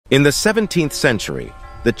In the 17th century,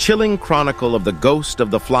 the chilling chronicle of the ghost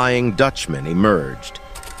of the Flying Dutchman emerged.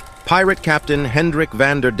 Pirate captain Hendrik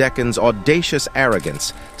van der Dekken's audacious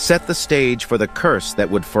arrogance set the stage for the curse that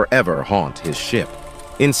would forever haunt his ship.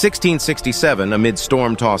 In 1667, amid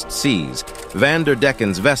storm-tossed seas, van der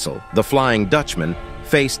Dekken's vessel, the Flying Dutchman,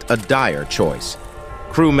 faced a dire choice.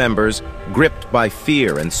 Crew members, gripped by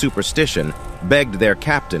fear and superstition, begged their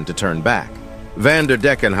captain to turn back. Van der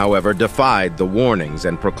Decken, however, defied the warnings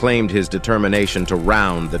and proclaimed his determination to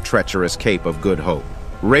round the treacherous Cape of Good Hope.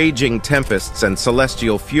 Raging tempests and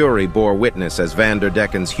celestial fury bore witness as Van der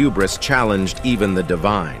Dekken's hubris challenged even the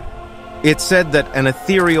divine. It's said that an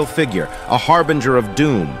ethereal figure, a harbinger of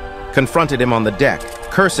doom, confronted him on the deck,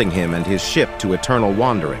 cursing him and his ship to eternal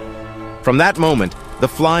wandering. From that moment, the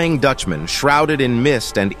Flying Dutchman, shrouded in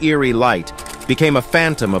mist and eerie light, became a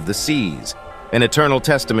phantom of the seas, an eternal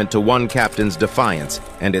testament to one captain's defiance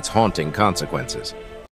and its haunting consequences.